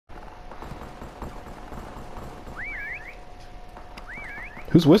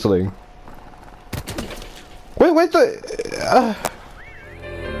Who's whistling? Wait the...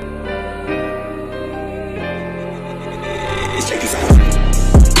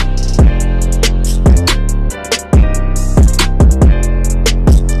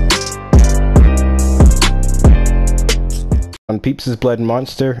 On Peeps' Blood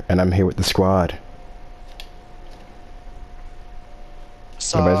Monster, and I'm here with the squad.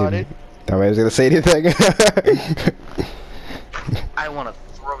 Nobody's gonna say anything. I want to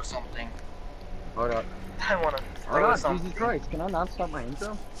throw something. Hold up. I want to throw something. Jesus Christ, can I not start my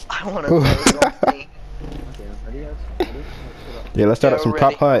intro? I want to throw something. Okay, ready guys? Ready? Yeah, let's start up some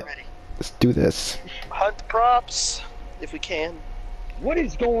prop hunt. Ready. Let's do this. Hunt props, if we can. What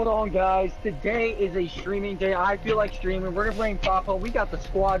is going on, guys? Today is a streaming day. I feel like streaming. We're playing prop hunt. We got the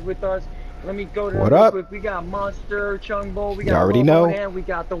squad with us. Let me go to what up? Quick. We got Monster, Chungbo, we got you already know. And we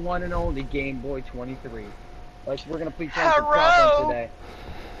got the one and only Game Boy 23. Like, we're gonna play some prop hunt today.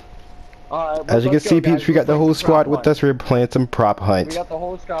 As you can see, peeps, we got the whole squad with us. We're playing some prop hunt. We got the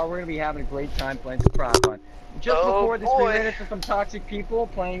whole squad. We're gonna be having a great time playing some prop hunt. Just before this, we ran into some toxic people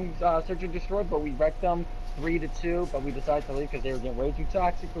playing Search and Destroy, but we wrecked them 3-2. But we decided to leave because they were getting way too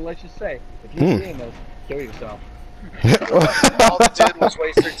toxic. But let's just say, if you're seeing this, kill yourself. All they did was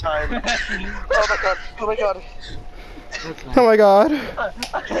waste their time. Oh my god! Oh my god! Oh my god!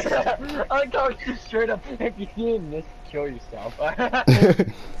 I go just straight up. If you're seeing this, kill yourself.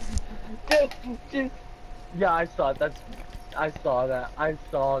 just, yeah, I saw it. I saw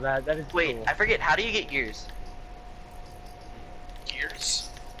that. That is Wait, cool. I forget. How do you get gears? Gears?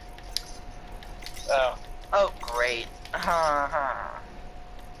 Oh. Oh, great. That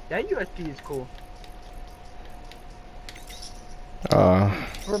USP is cool.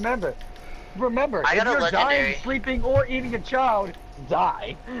 Remember, I got if a you're legendary. dying, sleeping, or eating a child,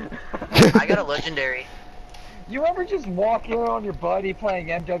 die. I got a legendary. You ever just walk in on your buddy playing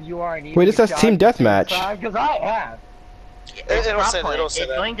MWR and eating Wait, it says team deathmatch. Because I have. It's going to say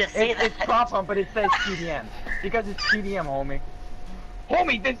that. It's prop hunt, but it says TDM. Because it's TDM, homie.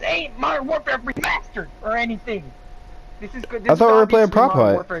 Homie, this ain't Modern Warfare Remastered or anything. This is good. I thought we were playing prop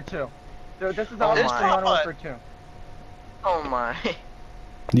hunt. Warfare 2. So this is obviously Modern Warfare 2. Oh my.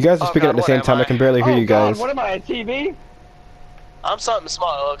 You guys are speaking at the same time. I can barely hear you guys. God, what am I, a TV? I'm something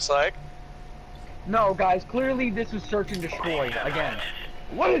small, it looks like. No, guys, clearly this is Search and Destroy again.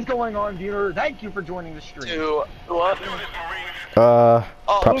 What is going on, viewer? Thank you for joining the stream. What?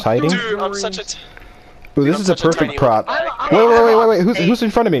 Props hiding? Dude, I'm such a... Ooh, this is a perfect prop. Wait. Who's in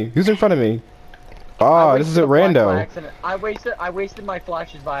front of me? Who's in front of me? Oh, this is a rando. I wasted my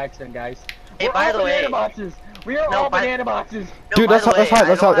flashes by accident, guys. Hey, by the way... boxes. We are all banana boxes. Dude, let's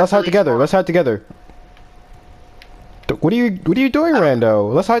hide together. Let's hide together. What are you doing,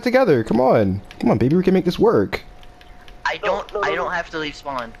 rando? Let's hide together. Come on, baby, we can make this work. I don't have to leave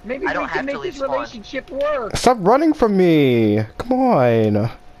spawn. Maybe I don't we can make this relationship work. Stop running from me. Come on.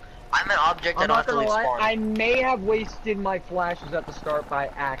 I'm an object. I don't have to leave spawn. I may have wasted my flashes at the start by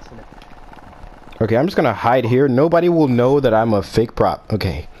accident. Okay, I'm just gonna hide here. Nobody will know that I'm a fake prop.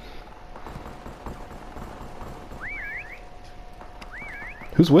 Okay.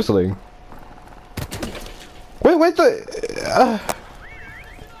 Who's whistling? Wait the...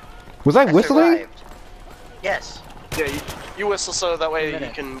 Was I whistling? Survived. Yes. Yeah, you whistle so that way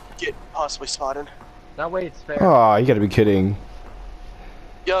you can get possibly spotted. That way it's fair. Oh, you gotta be kidding.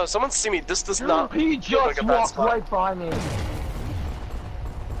 Yo, someone see me. This does not He look just like a bad walked spot. right by me.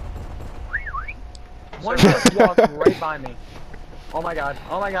 One just walked right by me. Oh my god,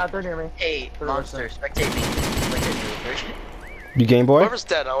 they're near me. Hey, monster, spectate me. Spectate me. You Game Boy? Whoever's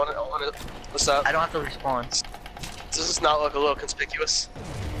dead, I wanna... What's up? I don't have to respawn. Does this not look a little conspicuous?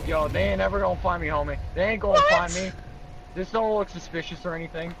 Yo, they ain't ever gonna find me, homie. They ain't gonna find me. This don't look suspicious or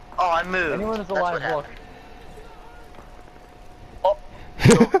anything. Oh, I moved. Anyone is alive, look. Oh.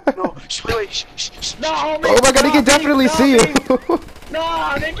 No. Wait. No, homie! Oh my god, he can definitely see you!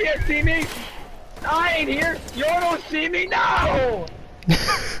 No, they can't see me! I ain't here! You don't see me! No!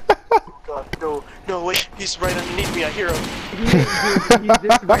 God, no, wait, he's right underneath me, I hear him.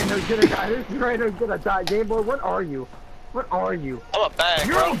 This rando's gonna die. Game Boy, what are you? I'm a bag,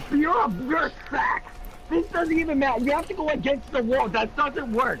 You're a sack! This doesn't even matter. You have to go against the wall. That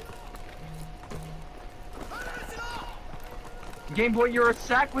doesn't work. Game Boy, you're a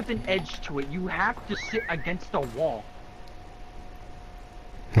sack with an edge to it. You have to sit against the wall.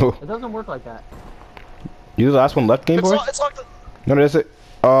 It doesn't work like that. You the last one left, Game Boy? It's locked. No, that's it.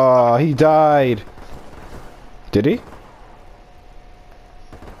 Oh, he died. Did he?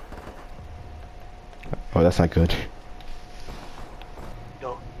 Oh, that's not good.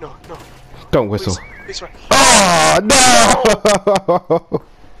 no, no. Don't whistle. Please run. Oh no!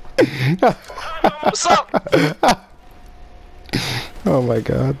 What's up? Oh my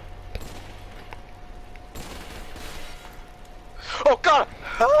god. Oh god!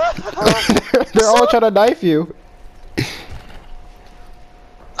 They're all trying to knife you.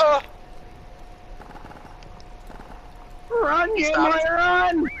 Run, you might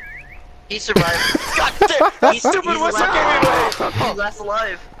run! He survived. God damn! He's stupid whistle gave me away! He's last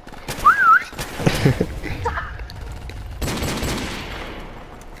alive.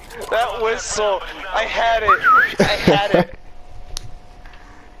 That whistle, I had it. I had it.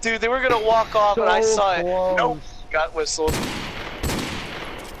 Dude, they were gonna walk off and I saw it. Nope, got whistled.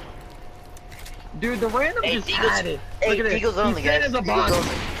 Dude, the random Hey, just Deagle's- had it. Hey, Look at this. Deagle's only, He's guys. in the Deagle's box.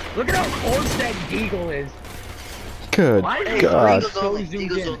 only. Look at how close that Deagle is. Good Why is god. it so only,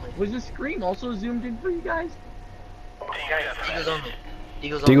 zoomed Deagle's in? only. Was the screen also zoomed in for you guys? Deagle's only.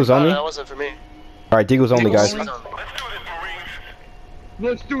 Deagle's Deagle's Oh, only? no, that wasn't for me. Alright, Deagle's only, guys. Deagle's only.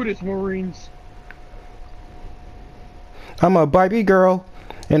 Let's do this, Marines. I'm a Barbie girl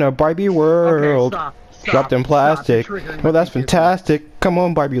in a Barbie world. Okay, stop. Dropped in plastic. Stop. You're triggering Oh, that's my computer. fantastic. Come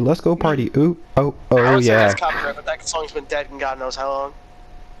on, Barbie, let's go party. Ooh, oh, I oh would say yeah. that's copyright, but that song's been dead in God knows how long.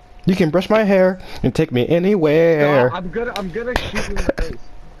 You can brush my hair and take me No, anywhere. I'm gonna shoot you in the face.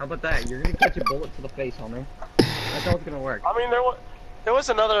 How about that? You're gonna catch a bullet to the face, homie. That's how it's gonna work. I mean, there was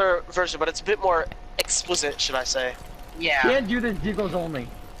another version, but it's a bit more explicit, should I say. Yeah. Can't do this Deagles only.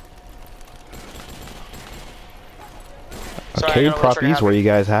 Sorry, I Okay, got a little trigger proppies, where you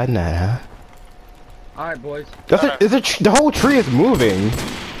guys hiding at, huh? Alright, boys. That's it. Is it? The whole tree is moving.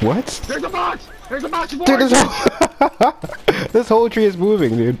 What? There's a box! There's a box of Dude, oranges! this whole tree is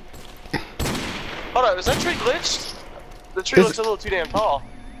moving, dude. Hold on, is that tree glitched? The tree Is- looks a little too damn tall.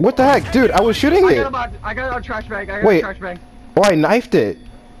 What the heck, dude? I was shooting I it. got a trash bag. I got Wait. a trash bag. Oh, I knifed it.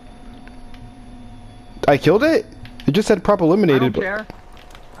 I killed it? It just said prop I eliminated. don't care.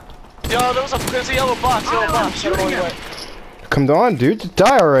 Yo, there's a yellow box, I'm I don't know shooting where it. it Come on, dude. Just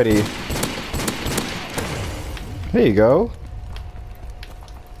die already. There you go.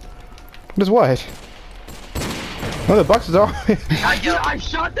 What is what? Oh, the box is all. I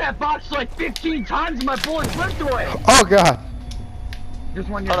shot that box like 15 times and my bullets went through it. Oh god. There's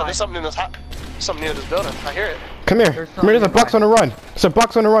one Hold on, nearby. there's something in this house. Something near this building. I hear it. Come here. There's Come here. There's a box on the run. There's a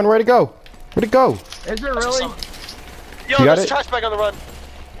box on the run. Where'd it go? Where'd it go? Is it really? Yo, You got there's a it? trash bag on the run.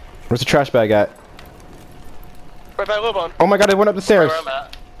 Where's the trash bag at? Right by Lobone. Oh my god, it went up the stairs. Where I'm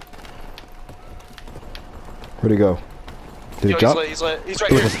at. Where'd it go? Did Yo, it jump? he's right here.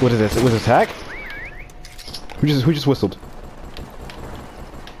 What is this? It was attack? Who just whistled?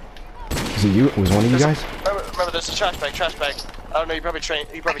 Is it you? Was it one of you guys? Remember, there's a trash bag. I don't know, you probably I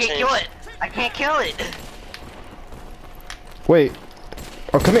changed. can't kill it. I can't kill it. Wait.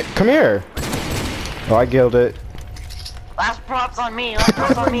 Oh, come here. Come here. Oh, I killed it. Last props on me. Last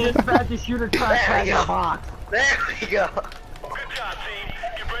props on me. It's bad to shoot a trash There bag we in a go. box. There we go.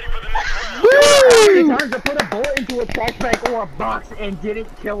 How many Woo! times I put a bullet into a trash bag or a box and didn't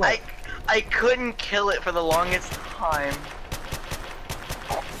kill it? I couldn't kill it for the longest time.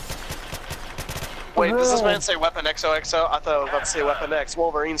 Wait, does this man say Weapon XOXO? I thought I was about to say Weapon X,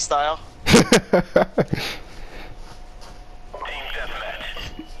 Wolverine style.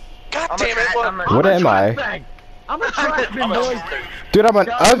 God I'm damn a it, tra- look. I'm a- What am I? Bag. I'm a trash bin, I'm a- boys. Dude, I'm an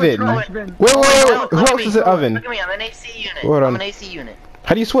God, I'm a oven. trash Wait, bin. wait, wait, wait. Look Who at else me. is an oven? Look at me. I'm an AC unit. Hold on. I'm an AC unit.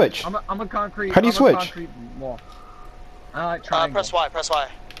 How do you switch? I'm a concrete. How do you I'm a switch? concrete wall. Triangle. Press Y, press Y.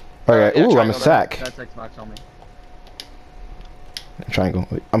 Okay. yeah, Ooh, I'm a triangle. sack. That's Xbox only. Triangle.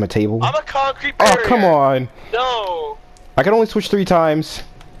 I'm a table. I'm a concrete Oh, barrier. come on. No. I can only switch 3 times.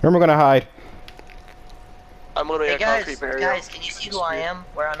 Remember, we're gonna hide. I'm literally Hey a guys, concrete barrier. guys, can you see who I am?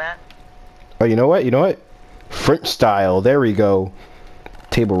 Where I'm at? Oh, you know what? You know what? French style. There we go.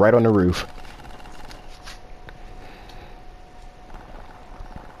 Table right on the roof.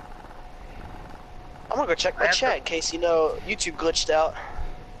 I'm gonna go check my chat in case, YouTube glitched out.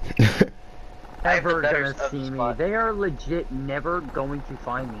 I have the Never better gonna see me. spot. They are legit never going to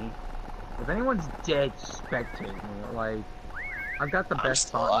find me. If anyone's dead, spectate me. Like, I've got the I'm best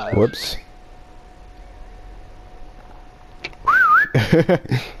still spot. alive. Whoops.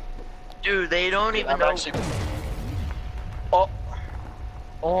 Dude, they don't even I'm know. actually...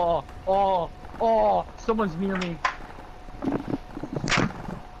 Oh, Oh, someone's near me.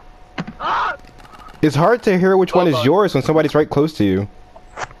 Ah! It's hard to hear which one is Hold on. yours when somebody's right close to you.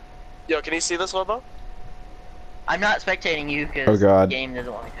 yo, can you see this, Lobo? I'm not spectating you because Oh, God. the game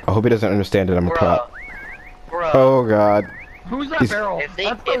doesn't want me I hope he doesn't understand it. I'm a prop. Bruh. Oh god. Who's that He's- barrel? If they,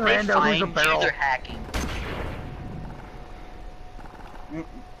 That's the if they rando find who's a you, barrel. they're hacking.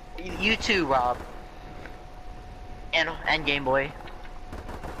 You too, Rob. And Game Boy.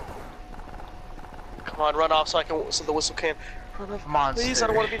 Come on, run off so the whistle can. Run off, Monster. please. I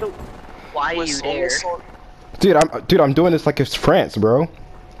don't want to be the. Why are you there? Whistle. Dude, I'm doing this like it's France, bro.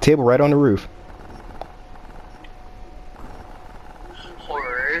 Table right on the roof.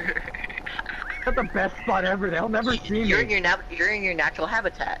 Horror. That's the best spot ever. They'll never see me. You're in your natural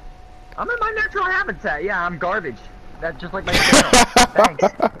habitat. I'm in my natural habitat. Yeah, I'm garbage. That's just like my channel. Thanks.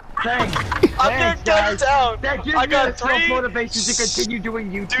 Thanks. I'm getting down. That gives I me got the self-motivation to continue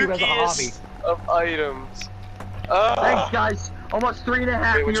doing YouTube as a hobby. Of items. Thanks, guys. Almost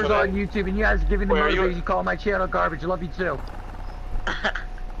 3.5 Wait, years which on one? YouTube, and you guys are giving the Where are you? motivation to call my channel garbage. I love you too.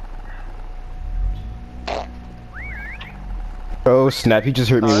 Oh snap! He just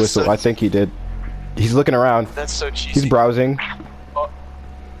heard me whistle. so- I think he did. He's looking around. That's so cheesy. He's browsing. Oh.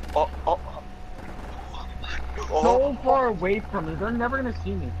 So far away from me, they're never gonna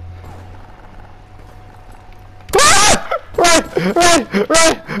see me. Run!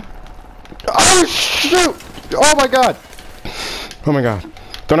 Oh shoot! Oh my god! Oh my god!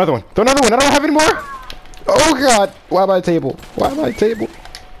 Throw another one! Throw another one! I don't have any more! Oh god! Why am I at a table? Why am I at a table?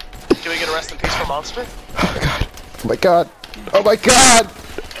 Can we get a rest in peace for Monster? Oh my god! Oh my god! Oh my god!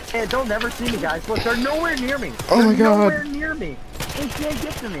 Hey, they'll never see me, guys. Look, they're nowhere near me. Oh my They're god! nowhere near me. They can't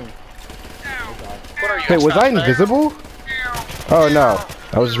get to me. What are you? Hey, was I a trap invisible? Oh no!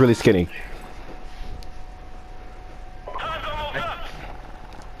 I was just really skinny.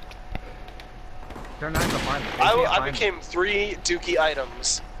 They're not gonna find me. They bear? can't I find me. became 3 dookie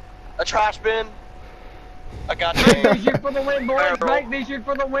items. A trash bin. I got Night you. vision for the win, boys! Barrel. Night vision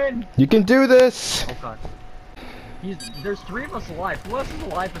for the win! You can do this! Oh god. There's 3 of us alive. Who else is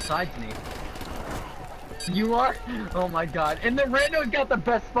alive besides me? You are? Oh my god. And the rando's got the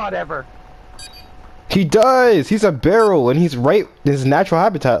best spot ever. He does! He's a barrel and he's right in his natural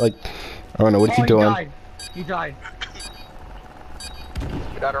habitat. Like, I don't know, what's he doing? Died. He died.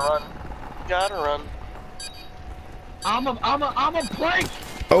 You gotta run. You gotta run. I'm a plank!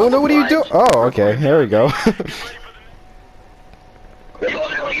 Oh no, what are you doing? Oh, okay, there we go.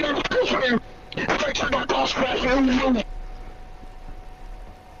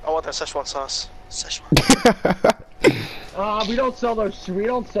 I want that Szechuan sauce. Szechuan. We don't sell those. We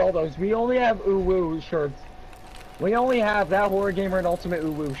don't sell those. We only have Uwu shirts. We only have that Horror Gamer and Ultimate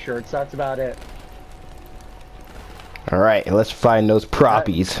Uwu shirts. That's about it. Alright, let's find those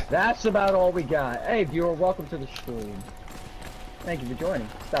proppies. That's about all we got. Hey, viewer, welcome to the stream. Thank you for joining.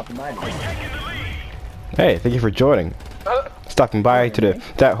 Stopping by. Hey, thank you for joining. Stopping by to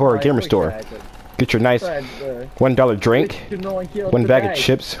that horror gamer store. Get your nice $1 drink, 1 bag of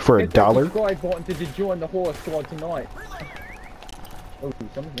chips for Hit $1. that subscribe button to join the horror store tonight. Oh,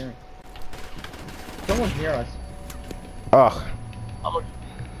 someone's near us. Someone's near us. Ugh.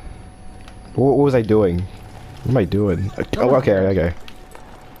 What was I doing? What am I doing? Oh, okay.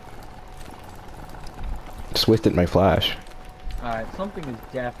 Just wasted my flash. Alright, something is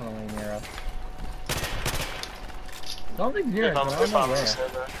definitely near us. Something's near Here us, comes, but I don't know here comes.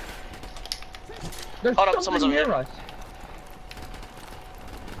 where. There's Hold up, someone's something over near here. us.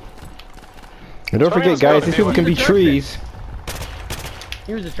 And don't forget, guys, these people can be Here's a trash bin. trees.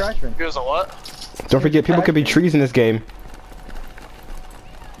 Here's a trash bin. Here's a what? Don't forget, people can be trees in this game.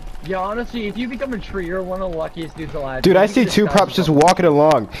 Yeah, honestly, if you become a tree, you're one of the luckiest dudes alive. Dude, You I can see just 2 die props just from- walking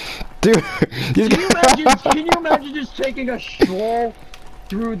along. Dude, these Can you imagine just taking a stroll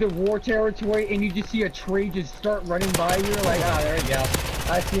through the war territory and you just see a tree just start running by you? You're like, ah, there you go.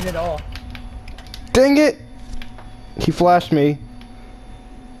 I've seen it all. Dang it! He flashed me.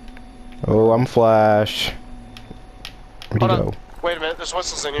 Oh, I'm Flash. Where'd he Hold go? on. Wait a minute, there's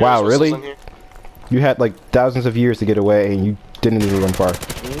whistles in here. Wow, there's whistles really? in here. You had like thousands of years to get away and you didn't even run far.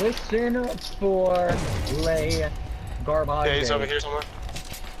 Listen for lay garbage. Yeah, he's over here somewhere.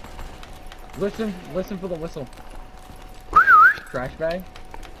 Listen for the whistle. Trash bag.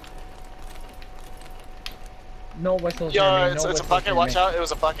 No whistles. Yo, near me, it's no a whistles bucket, near watch me. out. It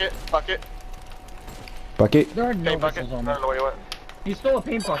was a bucket. Bucket. Bucket? There are no Paint bucket. whistles I on don't me. know where he went. He stole a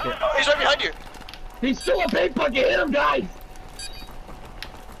paint bucket. Oh, he's right behind you. He stole a paint bucket. Hit him, guys.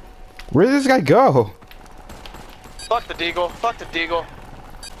 Where did this guy go? Fuck the deagle. Fuck the deagle.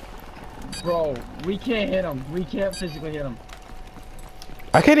 Bro, we can't hit him. We can't physically hit him.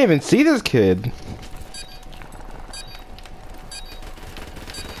 I can't even see this kid.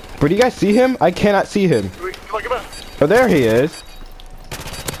 But do you guys see him? I cannot see him. Come on, come on. Oh, there he is.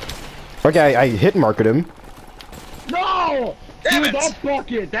 Okay, I hit marked him. No! Damn Dude,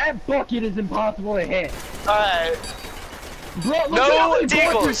 it! that bucket is impossible to hit. Alright. Bro, look No at how many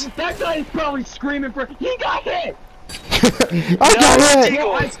deagles. buckets. That guy is probably screaming for. He got hit. I got it!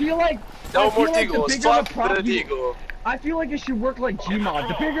 Well, I feel like No I more feel like the deagles. bigger Fuck the prop the you- deagle. I feel like it should work like Gmod.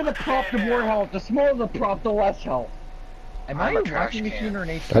 The bigger the prop, the more health. The smaller the prop, the less health. Am I I'm a a trash washing machine can. or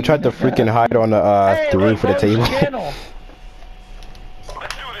an AC? I tried to freaking hide on the Hey, roof of the Bone, table. channel.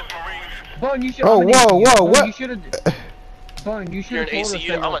 Bone, you should. Oh, I'm an whoa, AC. whoa, Bone, what? You should have. Bone, you should You're have an told AC us that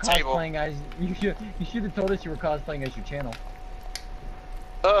unit, you I'm were a table. cosplaying as. You should have told us you were cosplaying as your channel.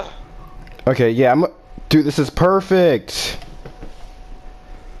 Okay, yeah, dude, this is perfect.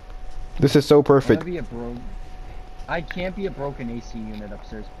 This is so perfect. I can't be a broken AC unit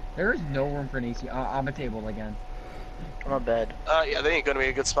upstairs. There is no room for an AC. I'm a table again. I'm a bed. Yeah, they ain't gonna be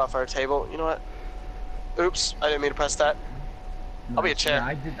a good spot for our table. You know what? Oops, I didn't mean to press that. I'll be a chair. Yeah,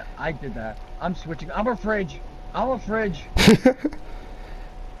 I did that. I'm switching. I'm a fridge. I'm a fridge.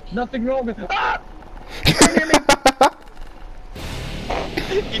 Nothing wrong with. Ah!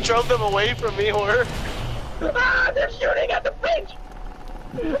 You drove them away from me, or? Ah! They're shooting at the fridge.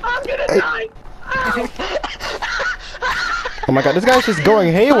 I'm gonna die. Ah! Oh my god, this guy's just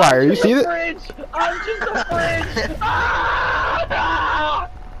going haywire. You see that? I'm just a fridge. Ah!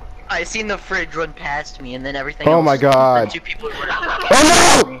 I seen the fridge run past me, and then everything. Oh else, my god. The 2 people were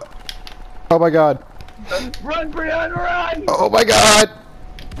Oh no! Oh my god. Run, Brian, run! Oh my god.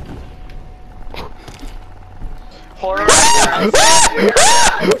 Horror. Oh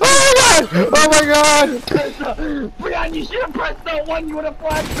my god! Oh my god! Brian, you should have pressed that one. You would have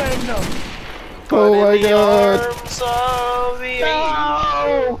flashbanged them. Oh my In the god. arms of the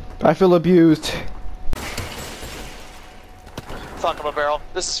No! I feel abused. Fuck, I'm a barrel.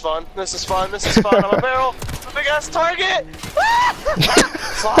 This is fun. This is fun. This is fun. I'm a barrel. A big ass target.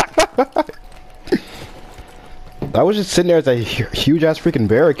 Fuck. I was just sitting there as a huge ass freaking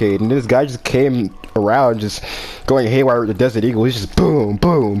barricade, and this guy just came around, just going haywire with the Desert Eagle. He's just boom,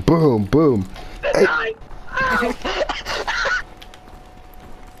 boom, boom, boom.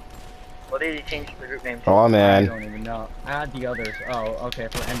 What did he change the group name to? Oh I man. don't even know. Add the others. Oh, okay,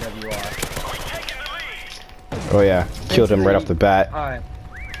 for NWR. Oh yeah, killed him right off the bat. Alright.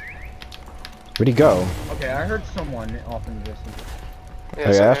 Where'd he go? Okay, I heard someone off in the distance. Oh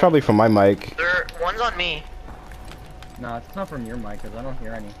yeah, that's probably from my mic. One's on me. No, it's not from your mic, because I don't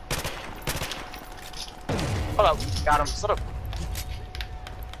hear any. Hold up. Got him. Set up.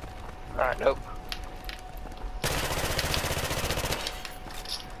 Alright, nope.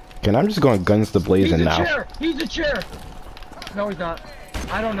 Okay, I'm just going guns to blazing He's a now. chair! He's a chair! No, he's not.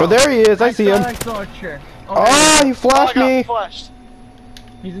 I don't know. Oh, there he is. I see him. I saw a chair. Oh, he flashed I me. got flashed.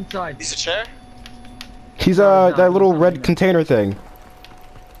 He's inside. He's a chair? He's No, he's not. that little He's not red even. container thing.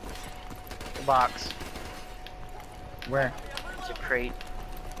 The box. Where? It's a crate.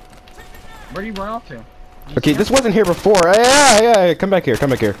 Where'd he run off to? Okay, this wasn't here before. Yeah, come back here, come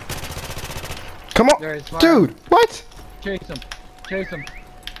back here. Come on, There, he's fine. dude. What? Chase him. Chase him.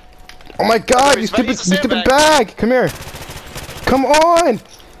 Oh my God, you he's stupid, a you stupid sandbag. bag. Come here. Come on.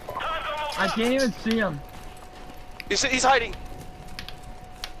 I can't even see him. He's hiding.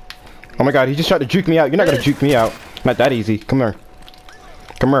 Oh my God, he just tried to juke me out. You're not gonna juke me out. Not that easy. Come here.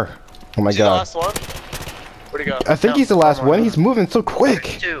 Come here. Oh my Is he the God. last one? Where'd he go? I think No, he's the last come one. on. He's moving so quick.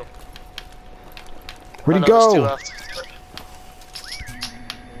 2. Where'd he Oh, no, there's 2 go? left.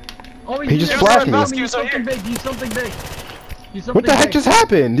 Oh, He just he's flashed me. He's something big. He's something big. He's something What the heck big. just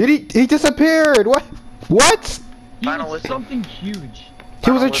happened? Did he disappeared? What? What? He Final was whistle. something huge.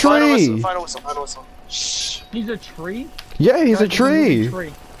 He was a Final whistle, tree. final whistle, final whistle. Shh. He's a tree? Yeah, he's a Guys, there's moving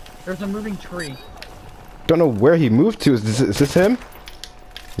tree. There's a moving tree. Don't know where he moved to. Is this him?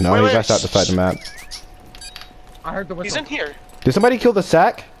 No, Wait, he got wait, out the side of the map. I heard the He's whistle. in here. Did somebody kill the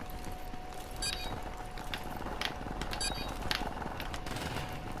sack?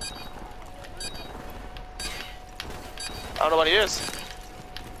 I don't know what he is.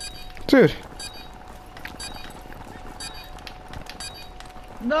 Dude.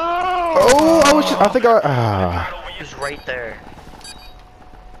 No! Oh, I think I. He's right there.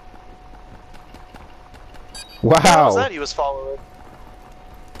 How was Wow. that he was following?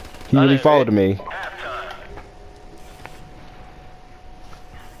 He really followed me.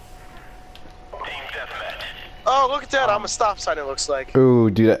 Oh, look at that. I'm a stop sign, it looks like. Ooh,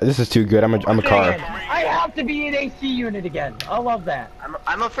 dude, this is too good. I'm a car. I have to be an AC unit again. I love that.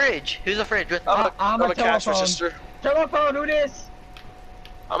 I'm a fridge. Who's a fridge with me? I'm a cash telephone. register. Telephone, who this?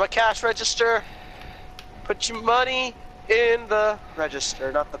 I'm a cash register. Put your money in the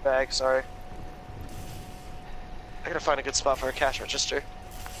register, not the bag, sorry. I gotta find a good spot for a cash register.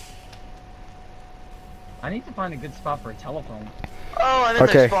 I need to find a good spot for a telephone. Oh, I'm in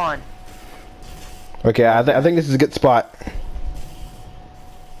Okay. their spawn. Okay, I think this is a good spot.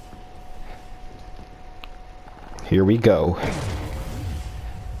 Here we go.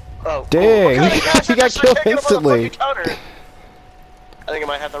 Oh, Dang, oh, gosh, he got killed instantly. I think I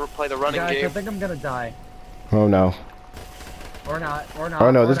might have to play the running Guys, game. I think I'm gonna die. Oh no. Or not.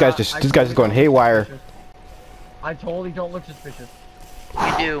 Oh no, this guy's just going haywire. I totally don't look suspicious.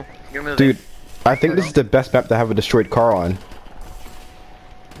 You do. You're moving. Dude, I think this is the best map to have a destroyed car on.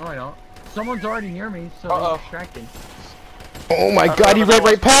 No, I don't. Someone's already near me, so Uh-oh. they're distracting. Oh my god, he ran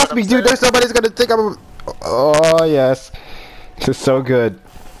right past me, dude. There's somebody's gonna think I'm a... Oh yes. This is so good.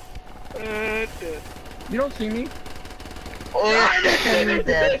 You don't see me? You're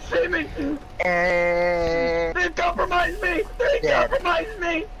dead. They see me! They compromised me! They compromised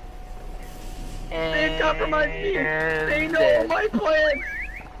me! They compromised me! They know my plans!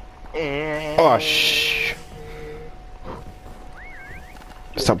 Oh shh.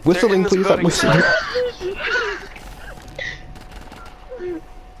 Stop whistling, please. Stop whistling.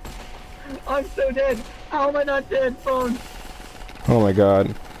 I'm so dead! How am I not dead, phone? Oh my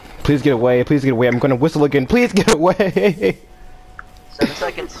god. Please get away. Please get away. I'm gonna whistle again. Please get away. 7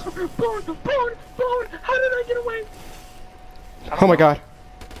 seconds. Phone! How did I get away? Oh my god.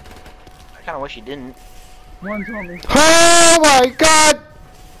 I kind of wish you didn't. One told me. Oh my god.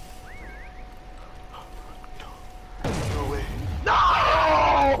 No!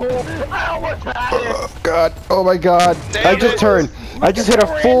 I almost had it! Oh god. Oh my god. I just turned. I just hit a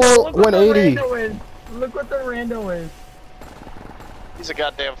full 180. Look what the rando is. He's a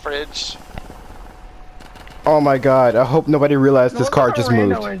goddamn fridge. Oh my god. I hope nobody realized this Look car what just the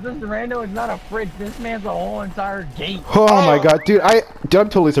moved. rando is. This rando is not a fridge. This man's a whole entire gate. Oh my god, dude. I'm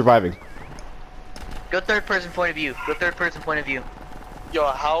totally surviving. Go third person point of view. Go third person point of view. Yo,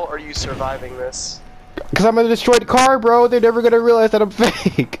 how are you surviving this? Cause I'm a destroyed car, bro. They're never gonna realize that I'm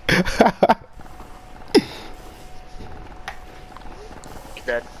fake. He's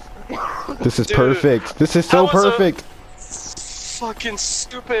dead. This is Dude, perfect. This is so that was a- perfect. Fucking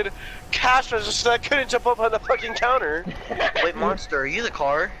stupid cash register that couldn't jump up on the fucking counter. Wait, monster, are you the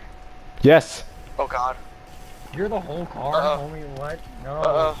car? Yes. Oh god. You're the whole car, homie. What?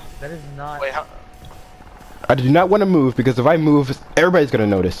 No, that is not. Wait, how? I do not want to move because if I move, everybody's gonna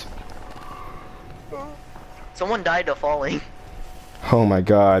notice. Someone died to falling. Oh my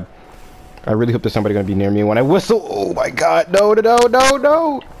god. I really hope there's somebody gonna be near me when I whistle. Oh my god. No, no, no, no,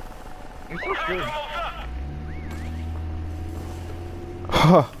 no. You're so good.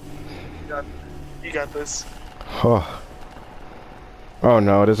 Huh. You got this. Oh. Oh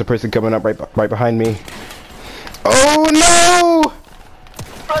no, there's a person coming up right behind me. Oh no!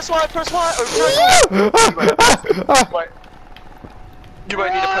 Press Y, press Y. Or you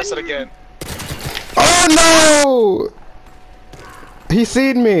might need to press it again. Oh no! He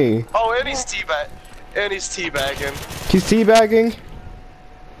seen me. Oh, and he's teabagging. He's teabagging.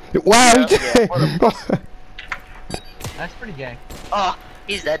 Wow, he Yeah, did. That's pretty gay. Oh,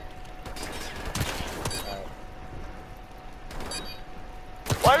 he's dead.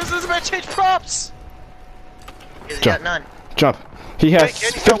 Why does this man change props? He's Jump. got none. Jump. He has Wait,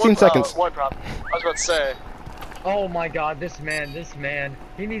 and he's got 15 seconds. One prop. I was about to say. Oh my god, this man,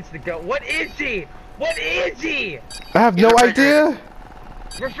 he needs to go. What is he? What is he? I have no idea.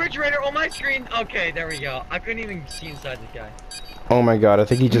 Refrigerator on my screen. Okay, there we go. I couldn't even see inside this guy. Oh my god, I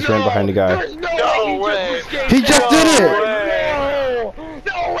think he just ran behind the guy. There's no No way. way. He just did it! No!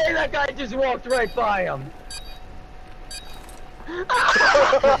 No way that guy just walked right by him.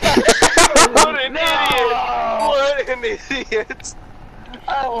 What an No! idiot! What an idiot!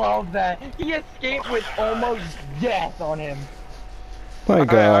 I love that. He escaped with almost death on him. My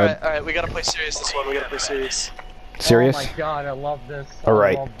god. Alright, we gotta play serious this one. We gotta play serious. Serious? Oh my god, I love this.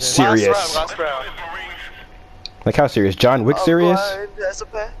 Alright, I love this. serious. Last round. Like how serious? John Wick serious?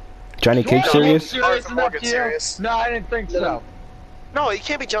 Johnny Cage serious? Serious Arthur enough Morgan to you? serious. No, I didn't think so. No, he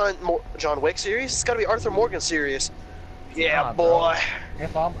can't be John Wick serious. It's gotta be Arthur Morgan serious. Yeah, Nah, bro. boy.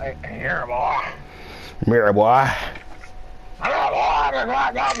 If I'm here, boy. Mirror boy.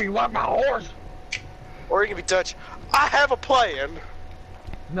 I got me like my horse. Or he can be Dutch. I have a plan.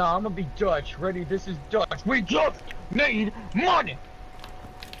 No, I'm gonna be Dutch. Ready? This is Dutch. We just need money.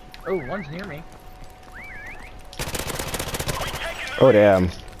 Oh, one's near me. Oh damn.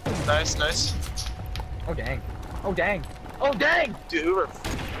 Nice, nice. Oh dang. Oh dang. Oh dang. Dude, whoever.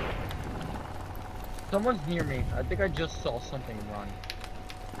 Someone's near me. I think I just saw something run.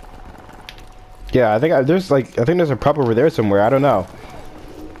 Yeah, I think there's a prop over there somewhere. I don't know.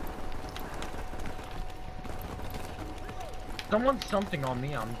 Someone's something on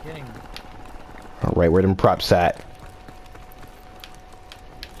me. I'm getting. All right, where them props at?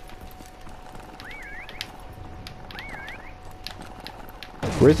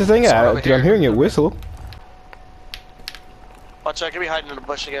 Where's this thing at? Dude, I'm hearing it whistle. Watch out, get me hiding in the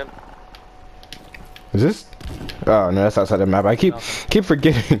bush again. Is this? Oh no, that's outside the map. I keep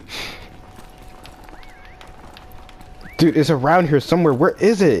forgetting. Dude, it's around here somewhere. Where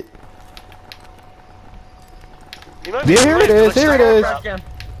is it? Yeah, here it is. Here it is. I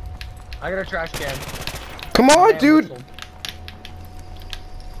got a trash can. Come on, dude. Whistle.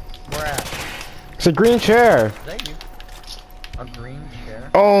 Where at? It's a green chair. Is that you? A green chair?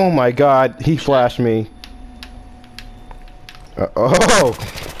 Oh my god, he flashed me.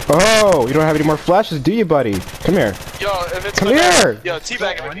 Oh, you don't have any more flashes, do you, buddy? Come here. Yo, if it's Come here. Yo,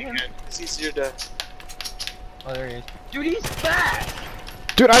 teabag him again. It's easier to. Oh, there he is. Dude, he's fast!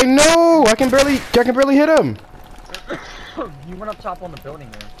 Dude, I know. I can barely hit him. You went up top on the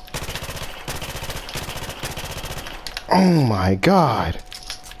building there. Oh my god.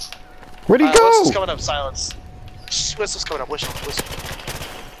 Where'd he go? Whistle's coming up, silence. Whistle's coming up, whistle.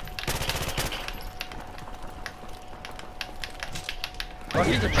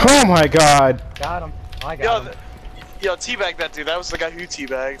 Oh my god. Got him. I got him. Yo, teabag that dude. That was the guy who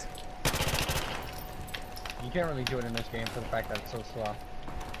teabagged. You can't really do it in this game for the fact that it's so slow.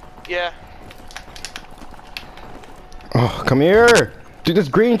 Yeah. Oh, come here. Dude, this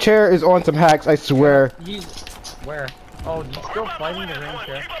green chair is on some hacks, I swear. He's... Where? Oh, he's still fighting the green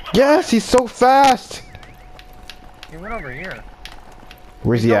chair? Yes, he's so fast. He went over here.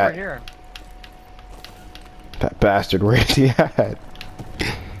 Where's he over at? Here. That bastard, where is he at?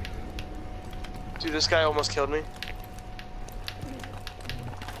 Dude, this guy almost killed me.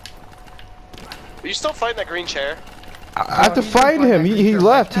 Are you still fighting that green chair? I have to find him. He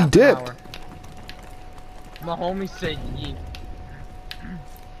left. He dipped. My homie said yeet.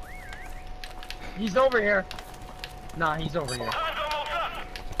 He's over here. Nah, he's over here.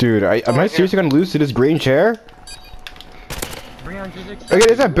 Dude, am I seriously gonna lose to this green chair? Okay,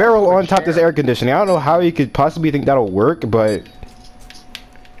 there's a barrel on top of this air conditioning. I don't know how you could possibly think that'll work, but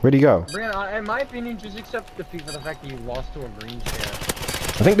where'd he go? Brian, in my opinion, just accept defeat for the fact that you lost to a green chair.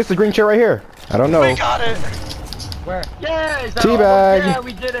 I think this is the green chair right here. I don't know. We got it! Where? Yeah! Is that Teabag! Yeah,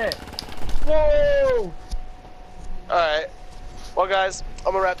 we did it! Whoa! Alright. Well, guys,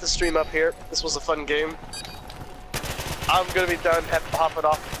 I'm gonna wrap this stream up here. This was a fun game. I'm gonna be done hopping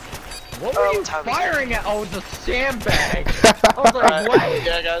off. What were you firing at? Oh, it was a sandbag! I was like, what?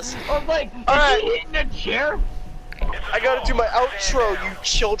 Yeah, guys. I was like, is he hitting a chair? I gotta do my outro, you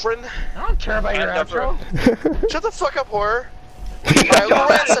children. I don't care about your outro. Shut the fuck up, horror. Alright,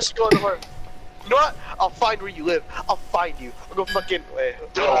 let's session go to horror. You know what? I'll find where you live. I'll find you. I'll go fucking... Wait.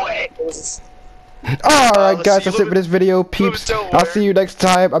 Do it! Alright guys, that's it for this video, peeps. I'll see you next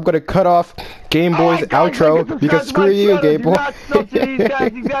time. I'm gonna cut off Game Boy's outro because screw you, Game Boy.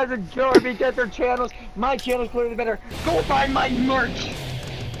 These guys are killer me. Get their channels. My channel's clearly better. Go buy my merch.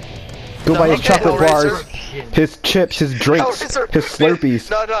 Go buy his chocolate bars, his chips, his drinks, his Slurpees.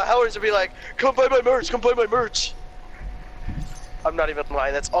 No, Hellraiser would be like, come buy my merch, come buy my merch. I'm not even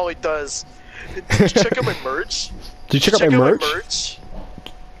lying, that's all he does. Did you check out my merch? Did you check out my merch?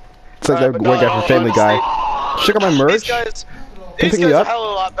 It's like that one guy from Family Guy. Check out my merch. These guys are a hell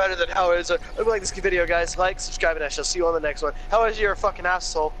of a lot better than Hellraiser. If you like this video, guys, like, subscribe, and I shall see you on the next one. Hellraiser, you're a fucking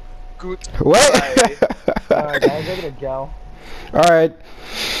asshole. Good. What? Alright guys, I gotta go. Alright.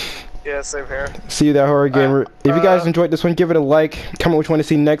 Yeah, same here. See you there, horror gamer. If you guys enjoyed this one, give it a like. Comment which one to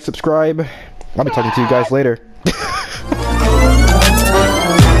see next. Subscribe. I'll be talking to you guys later.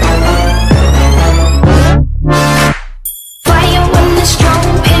 Fire when the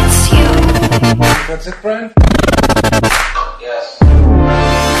storm hits you. That's it, friend?